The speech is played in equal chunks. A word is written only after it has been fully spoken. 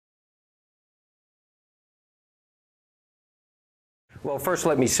Well, first,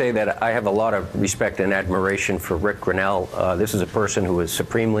 let me say that I have a lot of respect and admiration for Rick Grinnell. This is a person who is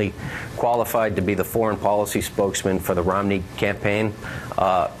supremely qualified to be the foreign policy spokesman for the Romney campaign.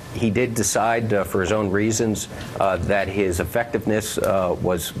 He did decide, for his own reasons, that his effectiveness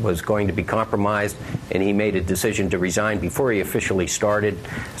was going to be compromised, and he made a decision to resign before he officially started.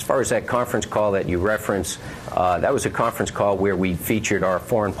 As far as that conference call that you referenced, that was a conference call where we featured our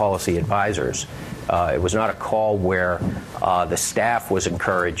foreign policy advisors. It was not a call where the staff was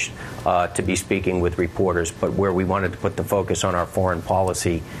encouraged to be speaking with reporters, but where we wanted to put the focus on our foreign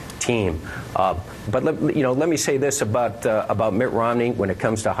policy team. But let me say this about Mitt Romney when it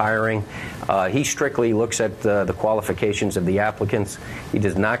comes to hiring. He strictly looks at the qualifications of the applicants. He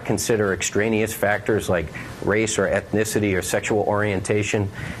does not consider extraneous factors like race or ethnicity or sexual orientation.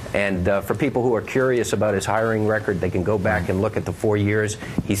 And for people who are curious about his hiring record, they can go back and look at the 4 years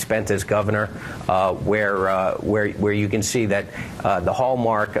he spent as governor, where you can see that the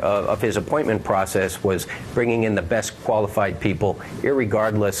hallmark of his appointment process was bringing in the best qualified people,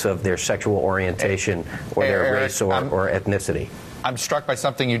 irregardless of their sexual orientation or their race or ethnicity. I'm struck by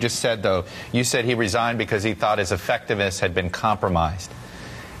something you just said, though. You said he resigned because he thought his effectiveness had been compromised.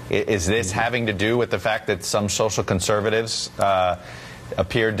 Is this having to do with the fact that some social conservatives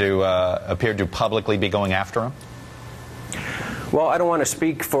appeared to publicly be going after him? Well, I don't want to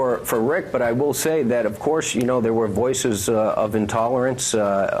speak for Rick, but I will say that, of course, there were voices of intolerance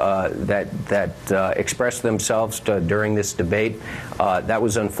that expressed themselves during this debate. That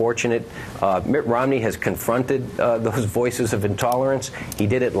was unfortunate. Mitt Romney has confronted those voices of intolerance. He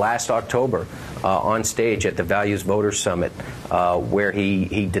did it last October on stage at the Values Voters Summit, where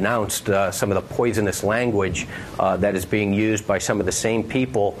he denounced some of the poisonous language that is being used by some of the same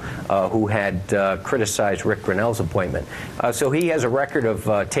people who had criticized Rick Grinnell's appointment. So he has a record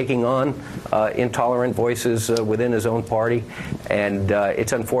of taking on intolerant voices within his own party, and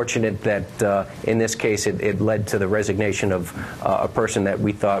it's unfortunate that in this case it led to the resignation of a person that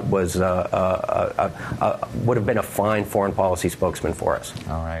we thought was would have been a fine foreign policy spokesman for us.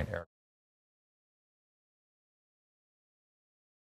 All right, Eric.